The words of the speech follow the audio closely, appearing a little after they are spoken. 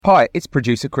Hi, it's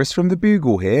producer Chris from The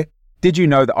Bugle here. Did you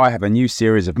know that I have a new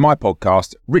series of my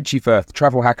podcast, Richie Firth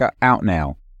Travel Hacker, out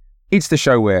now? It's the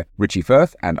show where Richie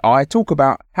Firth and I talk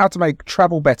about how to make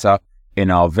travel better in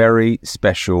our very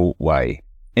special way.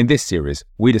 In this series,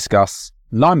 we discuss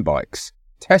Lime bikes,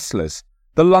 Teslas,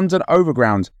 the London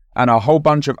Overground, and a whole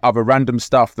bunch of other random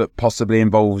stuff that possibly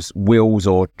involves wheels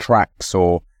or tracks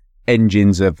or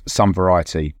engines of some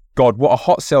variety. God, what a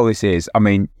hot sell this is. I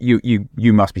mean,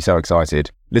 you must be so excited.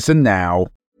 Listen now.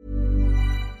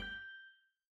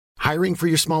 Hiring for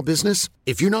your small business?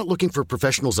 If you're not looking for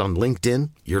professionals on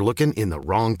LinkedIn, you're looking in the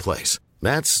wrong place.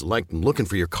 That's like looking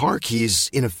for your car keys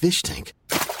in a fish tank.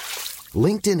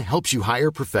 LinkedIn helps you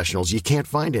hire professionals you can't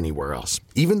find anywhere else,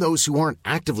 even those who aren't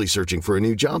actively searching for a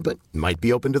new job but might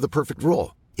be open to the perfect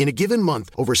role. In a given month,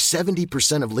 over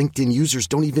 70% of LinkedIn users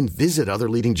don't even visit other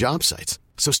leading job sites.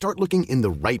 So start looking in the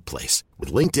right place.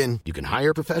 With LinkedIn, you can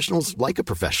hire professionals like a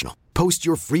professional. Post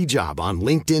your free job on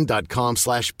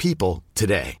linkedin.com/people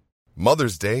today.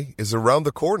 Mother's Day is around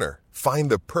the corner. Find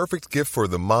the perfect gift for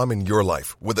the mom in your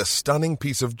life with a stunning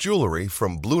piece of jewelry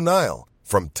from Blue Nile.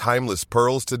 From timeless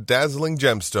pearls to dazzling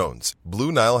gemstones,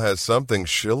 Blue Nile has something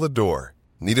she'll adore.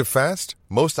 Need it fast?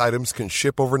 Most items can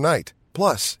ship overnight.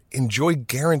 Plus, enjoy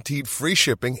guaranteed free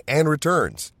shipping and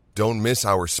returns. Don't miss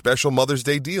our special Mother's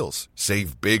Day deals.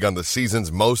 Save big on the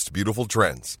season's most beautiful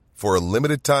trends. For a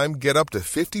limited time, get up to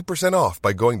 50% off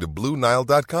by going to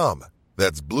BlueNile.com.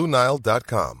 That's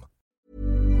BlueNile.com.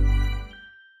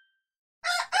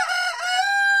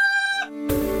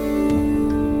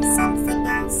 Something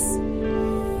else.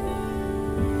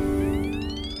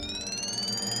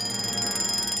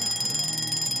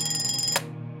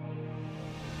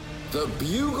 The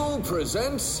Bugle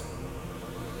presents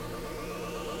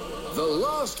The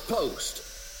Last Post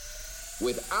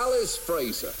with Alice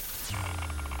Fraser.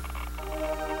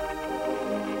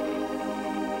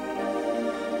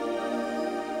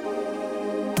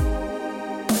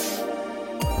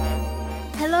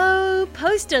 Hello,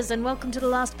 posters, and welcome to The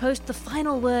Last Post, the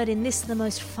final word in this, the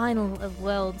most final of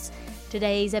worlds.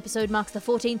 Today's episode marks the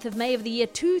 14th of May of the year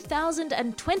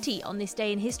 2020. On this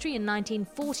day in history, in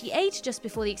 1948, just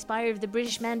before the expiry of the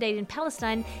British mandate in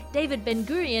Palestine, David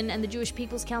Ben-Gurion and the Jewish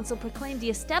People's Council proclaimed the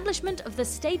establishment of the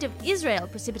State of Israel,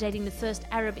 precipitating the First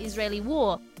Arab-Israeli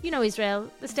War. You know Israel,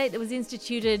 the state that was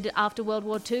instituted after World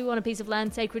War II on a piece of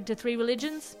land sacred to three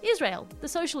religions? Israel, the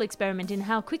social experiment in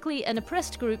how quickly an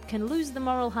oppressed group can lose the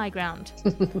moral high ground.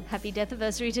 Happy death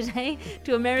anniversary today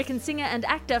to American singer and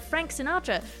actor Frank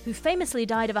Sinatra, who famously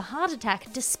died of a heart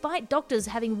attack despite doctors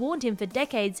having warned him for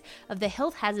decades of the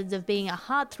health hazards of being a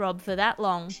heartthrob for that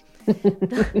long.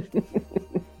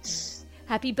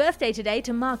 Happy birthday today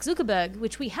to Mark Zuckerberg,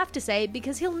 which we have to say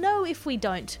because he'll know if we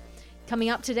don't. Coming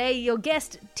up today, your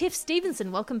guest, Tiff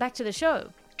Stevenson. Welcome back to the show.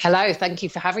 Hello, thank you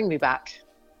for having me back.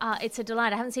 It's a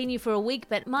delight. I haven't seen you for a week,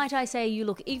 but might I say you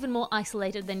look even more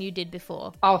isolated than you did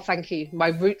before. Oh, thank you. My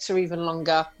roots are even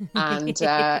longer and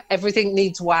everything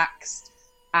needs waxed.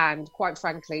 And quite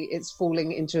frankly, it's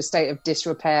falling into a state of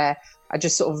disrepair. I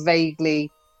just sort of vaguely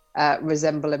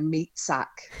resemble a meat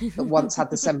sack that once had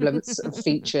the semblance of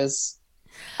features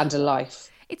and a life.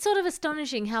 It's sort of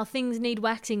astonishing how things need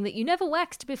waxing that you never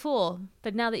waxed before,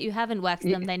 but now that you haven't waxed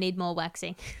them, they need more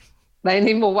waxing. They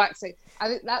need more waxing. I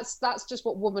think that's just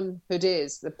what womanhood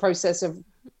is, the process of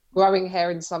growing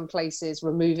hair in some places,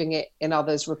 removing it in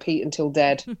others, repeat until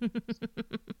dead.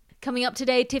 Coming up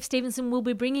today, Tiff Stevenson will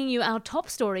be bringing you our top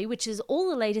story, which is all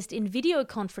the latest in video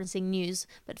conferencing news.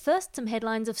 But first, some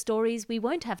headlines of stories we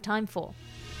won't have time for.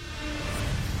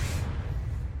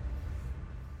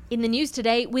 In the news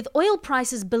today, with oil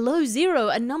prices below zero,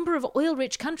 a number of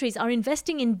oil-rich countries are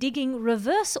investing in digging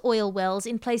reverse oil wells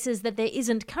in places that there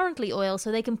isn't currently oil,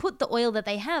 so they can put the oil that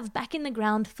they have back in the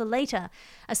ground for later.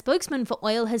 A spokesman for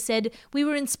oil has said, "We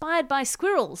were inspired by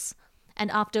squirrels.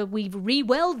 And after we've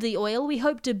re-welled the oil, we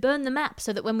hope to burn the map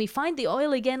so that when we find the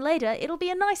oil again later, it'll be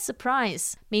a nice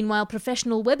surprise." Meanwhile,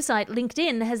 professional website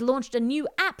LinkedIn has launched a new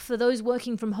app for those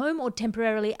working from home or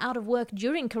temporarily out of work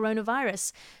during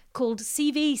coronavirus. Called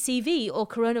CVCV, or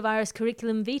Coronavirus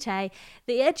Curriculum Vitae,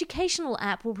 the educational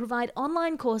app will provide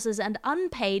online courses and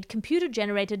unpaid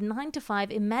computer-generated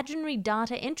 9-to-5 imaginary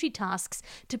data entry tasks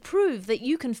to prove that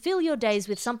you can fill your days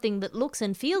with something that looks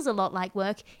and feels a lot like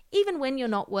work, even when you're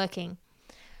not working.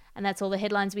 And that's all the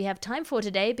headlines we have time for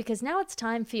today, because now it's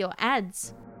time for your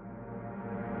ads.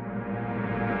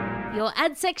 Your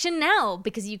ad section now,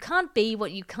 because you can't be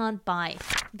what you can't buy.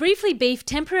 Briefly beef,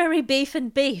 temporary beef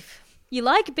and beef. You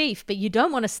like beef, but you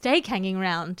don't want a steak hanging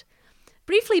around.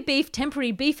 Briefly Beef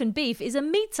Temporary Beef and Beef is a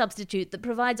meat substitute that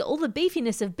provides all the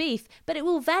beefiness of beef, but it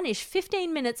will vanish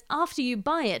 15 minutes after you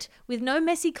buy it, with no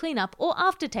messy cleanup or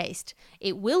aftertaste.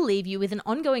 It will leave you with an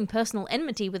ongoing personal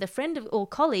enmity with a friend or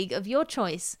colleague of your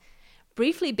choice.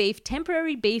 Briefly Beef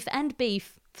Temporary Beef and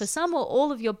Beef, for some or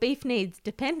all of your beef needs,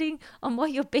 depending on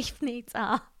what your beef needs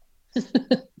are.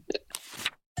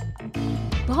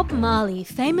 Bob Marley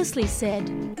famously said,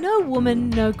 "No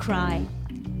woman, no cry."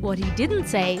 What he didn't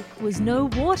say was no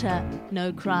water,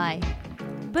 no cry.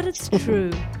 But it's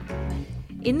true.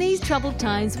 In these troubled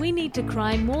times, we need to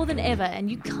cry more than ever,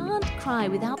 and you can't cry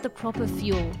without the proper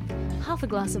fuel. Half a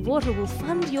glass of water will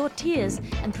fund your tears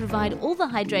and provide all the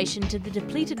hydration to the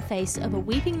depleted face of a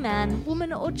weeping man,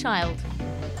 woman or child.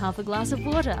 Half a glass of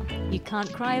water. You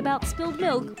can't cry about spilled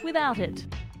milk without it.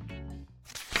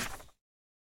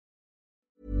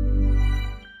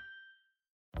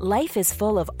 Life is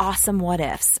full of awesome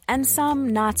what-ifs, and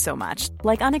some not so much,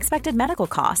 like unexpected medical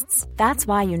costs. That's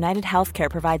why United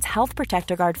Healthcare provides Health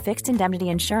Protector Guard fixed indemnity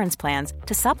insurance plans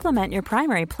to supplement your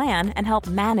primary plan and help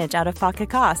manage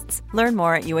out-of-pocket costs. Learn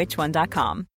more at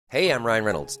uh1.com. Hey, I'm Ryan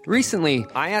Reynolds. Recently,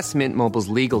 I asked Mint Mobile's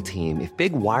legal team if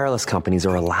big wireless companies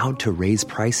are allowed to raise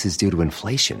prices due to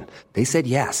inflation. They said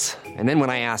yes. And then when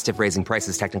I asked if raising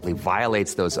prices technically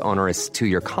violates those onerous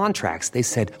two-year contracts, they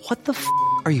said, "What the f***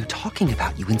 are you talking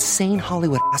about, you insane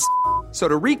Hollywood ass?" So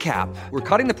to recap, we're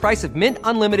cutting the price of Mint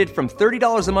Unlimited from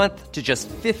 $30 a month to just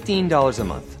 $15 a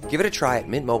month. Give it a try at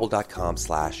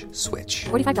mintmobile.com/switch.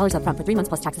 $45 up front for 3 months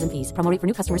plus taxes and fees. Promo rate for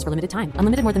new customers for limited time.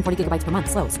 Unlimited more than 40 gigabytes per month.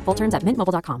 Slows full terms at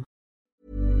mintmobile.com.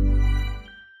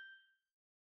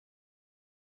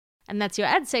 And that's your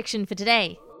ad section for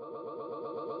today.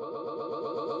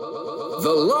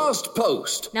 The Last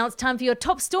Post. Now it's time for your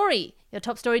top story. Your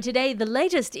top story today, the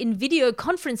latest in video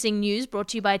conferencing news, brought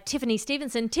to you by Tiffany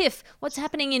Stevenson. Tiff, what's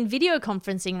happening in video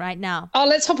conferencing right now? Oh,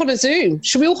 let's hop on a Zoom.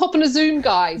 Should we all hop on a Zoom,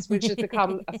 guys? Which has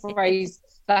become a phrase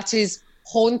that is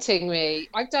haunting me.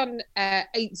 I've done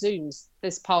 8 Zooms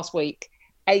this past week.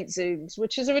 8 Zooms,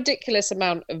 which is a ridiculous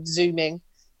amount of Zooming.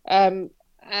 I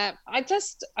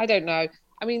don't know.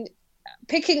 I mean,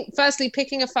 picking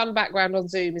a fun background on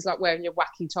Zoom is like wearing your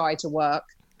wacky tie to work.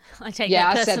 I take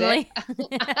that personally. I said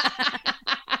it.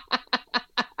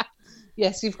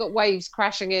 Yes, you've got waves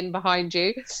crashing in behind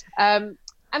you. And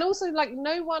also, like,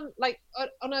 no one, like,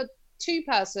 on a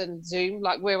 2-person Zoom,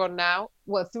 like we're on now,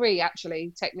 well, 3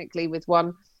 actually, technically, with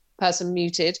 1 person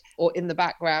muted or in the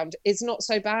background, it's not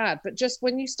so bad. But just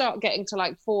when you start getting to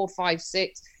like 4, 5,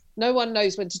 6, no one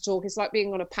knows when to talk. It's like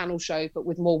being on a panel show, but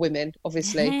with more women,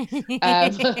 obviously.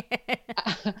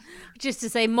 Just to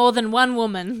say more than one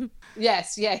woman.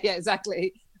 Yes, yeah,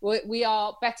 exactly. We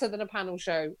are better than a panel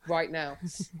show right now.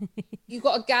 You've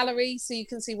got a gallery so you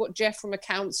can see what Jeff from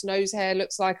Accounts Nose Hair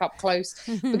looks like up close.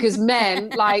 Because men,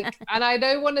 like, and I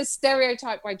don't want to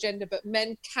stereotype by gender, but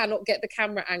men cannot get the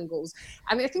camera angles.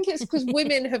 And I think it's because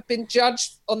women have been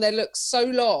judged on their looks so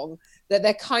long that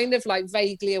they're kind of like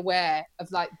vaguely aware of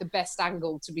like the best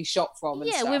angle to be shot from. And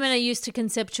stuff. Women are used to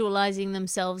conceptualizing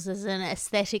themselves as an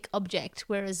aesthetic object,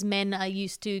 whereas men are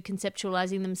used to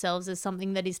conceptualizing themselves as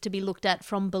something that is to be looked at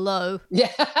from below.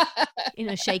 Yeah. In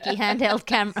a shaky handheld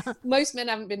camera. Most men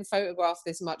haven't been photographed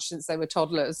this much since they were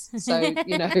toddlers. So,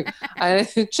 you know, I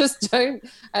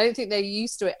don't think they're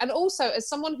used to it. And also, as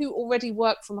someone who already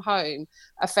worked from home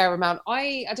a fair amount,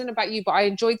 I don't know about you, but I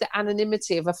enjoyed the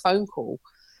anonymity of a phone call.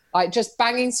 Like just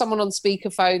banging someone on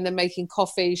speakerphone, then making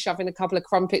coffee, shoving a couple of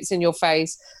crumpets in your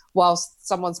face whilst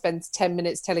someone spends 10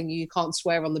 minutes telling you can't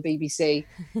swear on the BBC,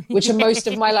 which are most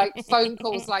of my like phone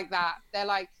calls like that. They're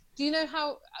like, do you know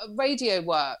how radio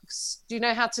works? Do you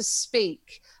know how to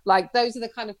speak? Like those are the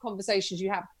kind of conversations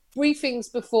you have. Briefings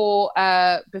before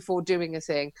doing a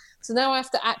thing. So now I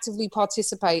have to actively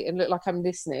participate and look like I'm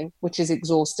listening, which is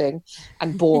exhausting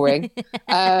and boring.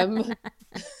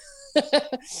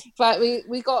 But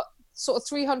we got sort of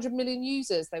 300 million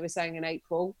users, they were saying in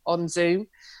April, on Zoom.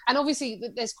 And obviously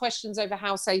there's questions over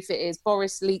how safe it is.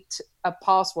 Boris leaked a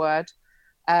password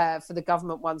for the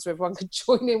government one so everyone could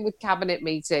join in with cabinet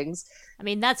meetings. I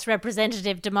mean, that's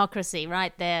representative democracy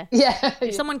right there. Yeah.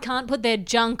 If someone can't put their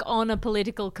junk on a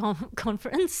political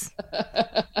conference...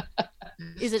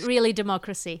 Is it really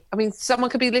democracy? I mean, someone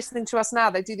could be listening to us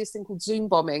now. They do this thing called Zoom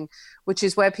bombing, which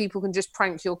is where people can just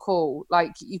prank your call.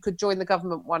 Like you could join the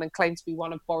government one and claim to be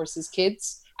one of Boris's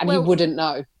kids and he wouldn't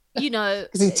know.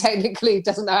 because he technically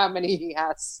doesn't know how many he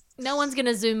has. No one's going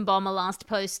to Zoom bomb a Last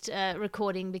Post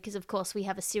recording because, of course, we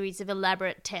have a series of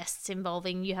elaborate tests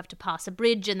involving you have to pass a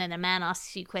bridge and then a man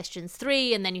asks you questions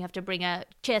 3 and then you have to bring a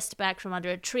chest back from under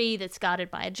a tree that's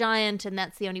guarded by a giant, and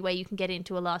that's the only way you can get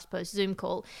into a Last Post Zoom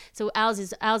call. So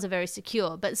ours are very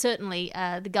secure, but certainly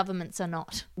the governments are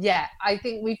not. Yeah, I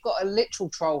think we've got a literal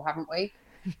troll, haven't we?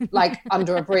 Like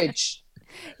under a bridge.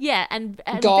 Yeah, and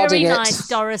Guarding very it. nice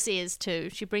Doris is too.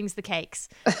 She brings the cakes.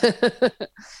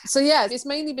 So yeah, it's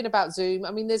mainly been about Zoom.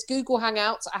 I mean, there's Google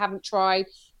Hangouts I haven't tried.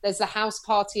 There's the House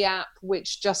Party app,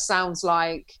 which just sounds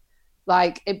like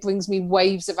it brings me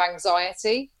waves of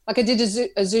anxiety. Like I did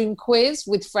a Zoom quiz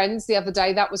with friends the other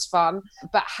day. That was fun.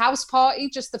 But House Party,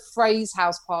 just the phrase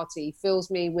House Party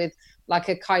fills me with like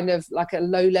a kind of like a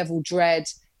low-level dread,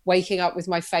 waking up with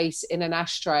my face in an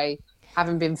ashtray,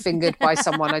 having been fingered by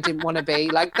someone I didn't want to be.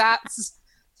 Like that's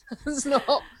not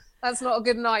a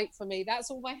good night for me. That's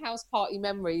all my house party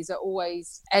memories that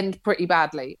always end pretty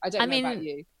badly. I don't know about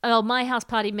you. Oh, my house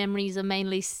party memories are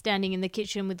mainly standing in the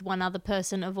kitchen with one other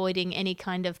person, avoiding any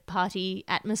kind of party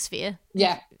atmosphere.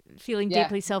 Yeah. Feeling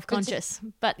deeply self-conscious.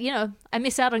 But, I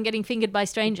miss out on getting fingered by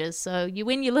strangers. So you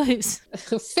win, you lose.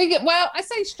 Well, I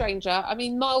say stranger. I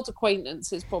mean, mild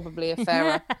acquaintance is probably a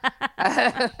fairer.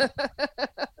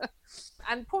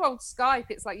 And poor old Skype,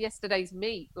 it's like yesterday's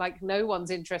meet. Like no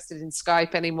one's interested in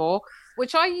Skype anymore,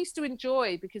 which I used to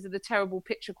enjoy because of the terrible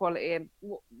picture quality. And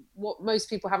what most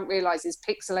people haven't realised is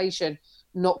pixelation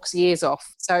knocks years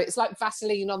off. So it's like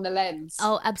Vaseline on the lens.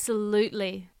 Oh,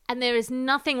 absolutely. And there is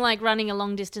nothing like running a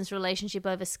long-distance relationship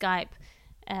over Skype.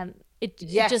 It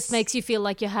just makes you feel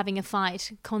like you're having a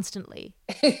fight constantly.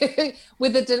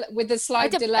 with a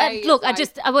slight delay. Look,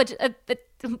 like... I would...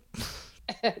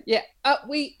 Yeah. Are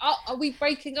we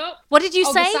breaking up? What did you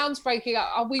say? The sound's breaking up.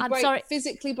 Are we sorry.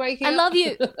 Physically breaking up? I love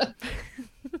you.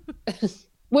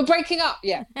 We're breaking up.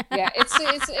 Yeah. Yeah.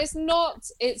 It's not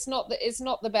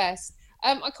the best.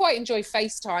 I quite enjoy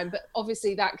FaceTime, but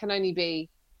obviously that can only be,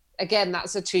 again,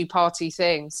 that's a 2-party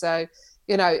thing. So,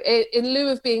 in lieu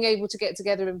of being able to get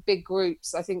together in big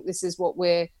groups, I think this is what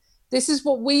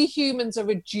we humans are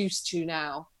reduced to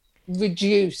now.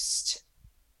 Reduced.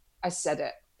 I said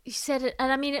it. You said it,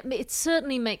 and I mean, it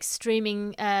certainly makes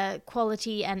streaming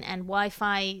quality and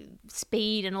Wi-Fi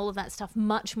speed and all of that stuff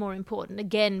much more important.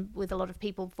 Again, with a lot of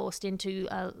people forced into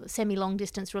semi-long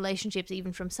distance relationships,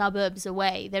 even from suburbs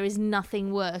away, there is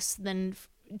nothing worse than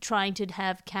trying to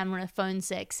have camera phone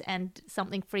sex and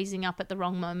something freezing up at the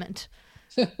wrong moment.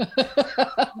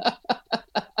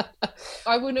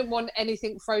 I wouldn't want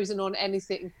anything frozen on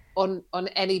anything on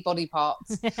any body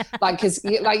parts. Because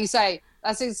like you say,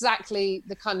 that's exactly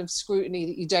the kind of scrutiny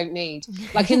that you don't need.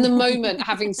 Like in the moment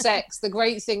having sex, the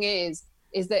great thing is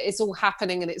that it's all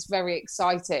happening and it's very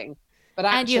exciting. But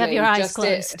actually, and you have your eyes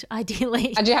closed,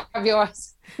 ideally. And you have your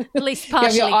eyes at least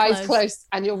partially you have your eyes closed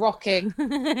and you're rocking.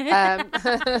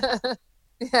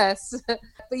 Yes. But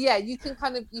yeah, you can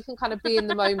kind of be in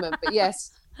the moment. But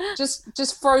yes,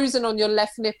 just frozen on your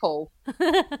left nipple,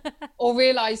 or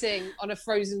realizing on a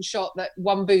frozen shot that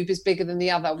one boob is bigger than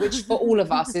the other, which for all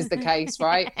of us is the case,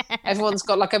 right? Everyone's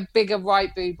got like a bigger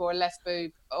right boob or a left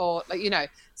boob, or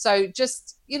so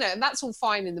just and that's all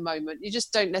fine in the moment. You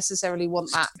just don't necessarily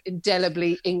want that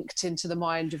indelibly inked into the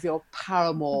mind of your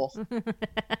paramour.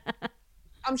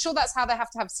 I'm sure that's how they have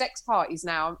to have sex parties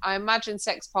now. I imagine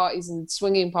sex parties and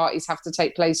swinging parties have to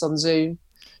take place on Zoom.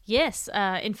 Yes.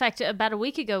 In fact, about a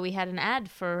week ago, we had an ad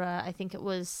for, I think it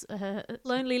was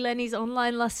Lonely Lenny's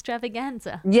online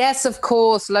luststravaganza. Yes, of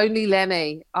course. Lonely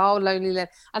Lenny. Oh, Lonely Lenny.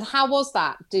 And how was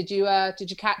that? Did you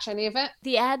catch any of it?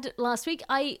 The ad last week?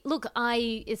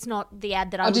 It's not the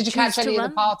ad that I would did you catch any of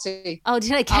the party? Oh,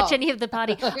 did I catch any of the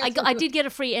party? I did get a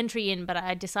free entry in, but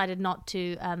I decided not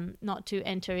to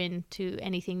enter into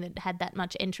anything that had that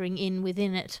much entering in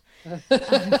within it.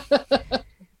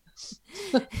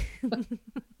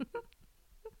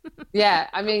 Yeah,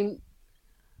 I mean,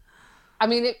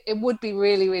 it would be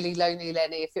really, really Lonely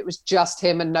Lenny if it was just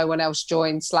him and no one else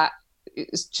joined.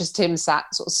 It's just him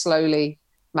sat sort of slowly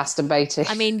masturbating.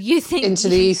 I mean, you think into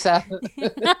the ether.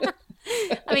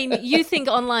 I mean, you think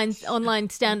online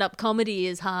stand-up comedy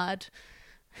is hard.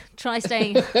 Try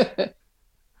staying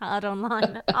hard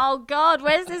online. Oh God,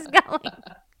 where's this going?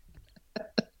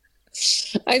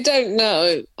 I don't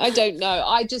know. I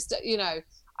just,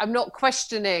 I'm not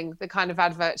questioning the kind of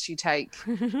adverts you take,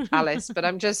 Alice, but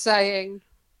I'm just saying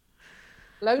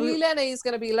Lonely Lenny is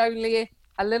going to be lonely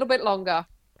a little bit longer.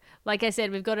 Like I said,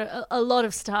 we've got a lot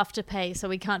of staff to pay, so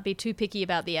we can't be too picky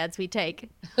about the ads we take.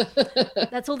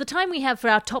 That's all the time we have for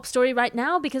our top story right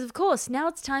now, because, of course, now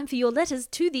it's time for your letters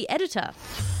to the editor.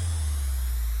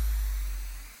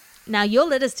 Now, your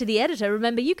letters to the editor.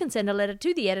 Remember, you can send a letter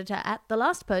to the editor at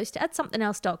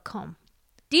thelastpost@somethingelse.com.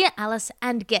 Dear Alice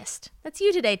and guest, that's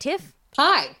you today, Tiff.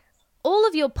 Hi. All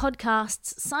of your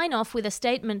podcasts sign off with a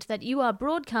statement that you are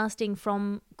broadcasting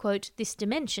from, quote, this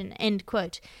dimension, end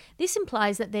quote. This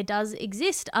implies that there does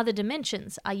exist other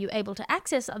dimensions. Are you able to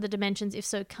access other dimensions? If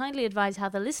so, kindly advise how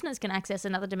the listeners can access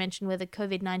another dimension where the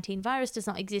COVID-19 virus does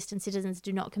not exist and citizens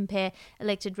do not compare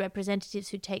elected representatives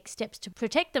who take steps to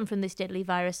protect them from this deadly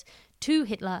virus to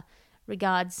Hitler.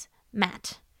 Regards,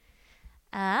 Matt.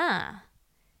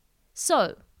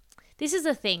 So, this is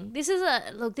a thing. This is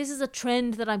a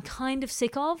trend that I'm kind of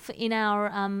sick of in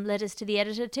our letters to the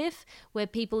editor, Tiff, where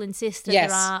people insist that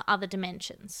there are other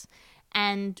dimensions.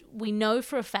 And we know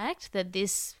for a fact that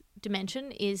this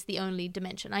dimension is the only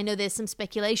dimension. I know there's some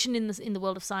speculation in the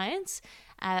world of science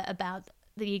about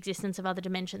the existence of other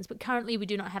dimensions, but currently we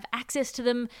do not have access to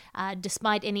them,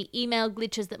 despite any email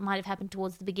glitches that might have happened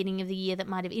towards the beginning of the year that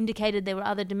might have indicated there were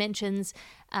other dimensions.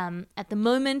 At the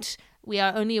moment, we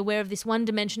are only aware of this one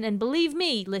dimension, and believe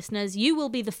me, listeners, you will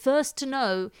be the first to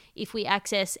know if we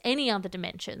access any other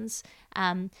dimensions,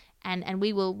 and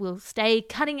we will stay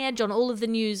cutting edge on all of the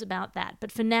news about that.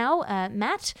 But for now,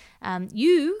 Matt,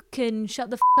 you can shut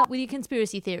the up with your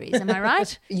conspiracy theories, am I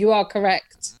right? You are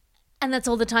correct. And that's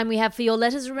all the time we have for your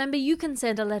letters. Remember, you can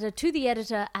send a letter to the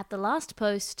editor at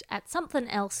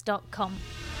thelastpost@somethingelse.com.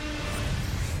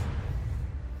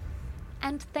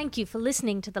 And thank you for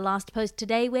listening to The Last Post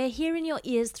today. We're here in your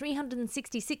ears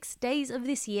 366 days of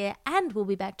this year, and we'll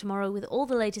be back tomorrow with all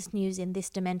the latest news in this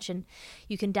dimension.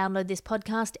 You can download this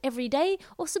podcast every day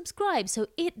or subscribe so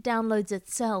it downloads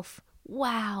itself.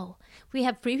 Wow! We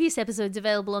have previous episodes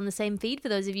available on the same feed for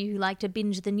those of you who like to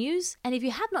binge the news. And if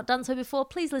you have not done so before,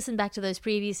 please listen back to those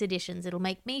previous editions. It'll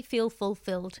make me feel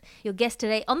fulfilled. Your guest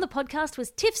today on the podcast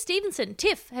was Tiff Stevenson.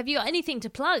 Tiff, have you got anything to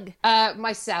plug?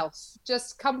 Myself.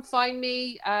 Just come find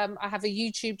me. I have a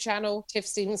YouTube channel, Tiff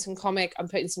Stevenson Comic. I'm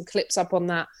putting some clips up on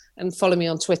that. And follow me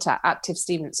on Twitter at Tiff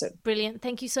Stevenson. Brilliant.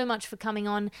 Thank you so much for coming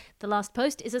on. The Last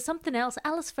Post is a Something Else,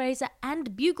 Alice Fraser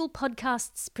and Bugle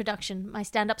Podcasts production. My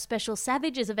stand-up special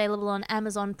Savage is available on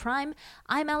Amazon Prime.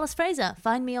 I'm Alice Fraser.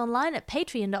 Find me online at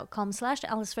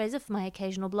patreon.com/Alice Fraser for my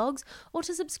occasional blogs, or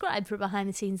to subscribe for a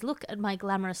behind-the-scenes look at my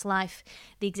glamorous life.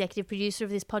 The executive producer of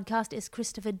this podcast is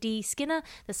Christopher D. Skinner.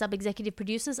 The sub-executive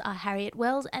producers are Harriet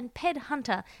Wells and Ped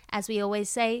Hunter. As we always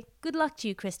say, good luck to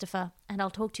you, Christopher, and I'll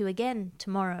talk to you again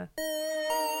tomorrow.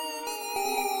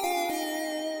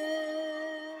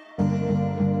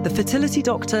 The fertility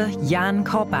doctor Jan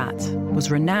Karbat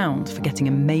was renowned for getting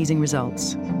amazing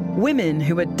results. Women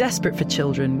who were desperate for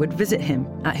children would visit him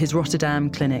at his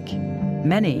Rotterdam clinic.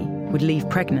 Many would leave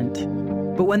pregnant.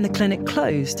 But when the clinic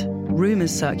closed,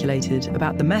 rumours circulated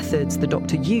about the methods the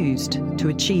doctor used to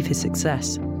achieve his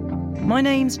success. My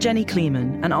name's Jenny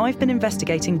Kleeman, and I've been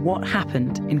investigating what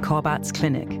happened in Karbat's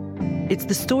clinic. It's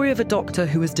the story of a doctor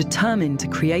who was determined to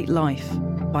create life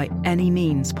by any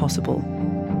means possible.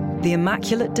 The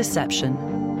Immaculate Deception,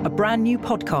 a brand new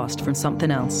podcast from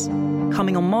Something Else,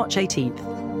 coming on March 18th,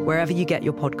 wherever you get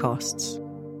your podcasts.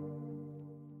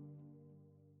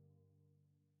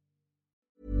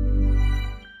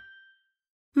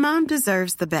 Mom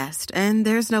deserves the best, and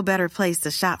there's no better place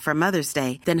to shop for Mother's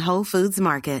Day than Whole Foods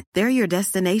Market. They're your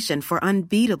destination for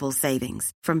unbeatable savings,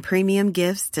 from premium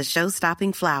gifts to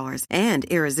show-stopping flowers and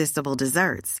irresistible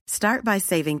desserts. Start by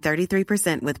saving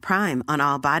 33% with Prime on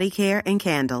all body care and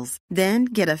candles. Then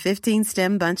get a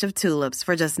 15-stem bunch of tulips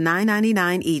for just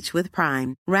 $9.99 each with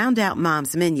Prime. Round out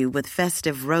Mom's menu with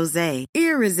festive rosé,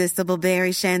 irresistible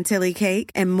berry chantilly cake,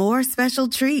 and more special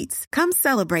treats. Come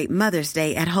celebrate Mother's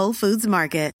Day at Whole Foods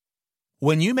Market.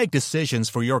 When you make decisions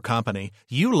for your company,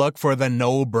 you look for the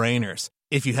no-brainers.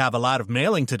 If you have a lot of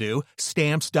mailing to do,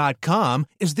 Stamps.com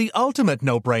is the ultimate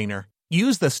no-brainer.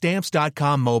 Use the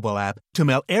Stamps.com mobile app to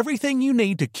mail everything you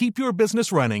need to keep your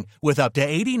business running with up to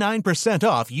 89%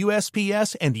 off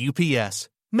USPS and UPS.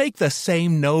 Make the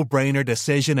same no-brainer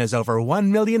decision as over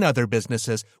 1 million other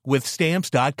businesses with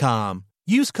Stamps.com.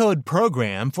 Use code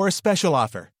PROGRAM for a special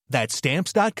offer. That's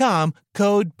Stamps.com,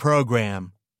 code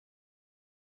PROGRAM.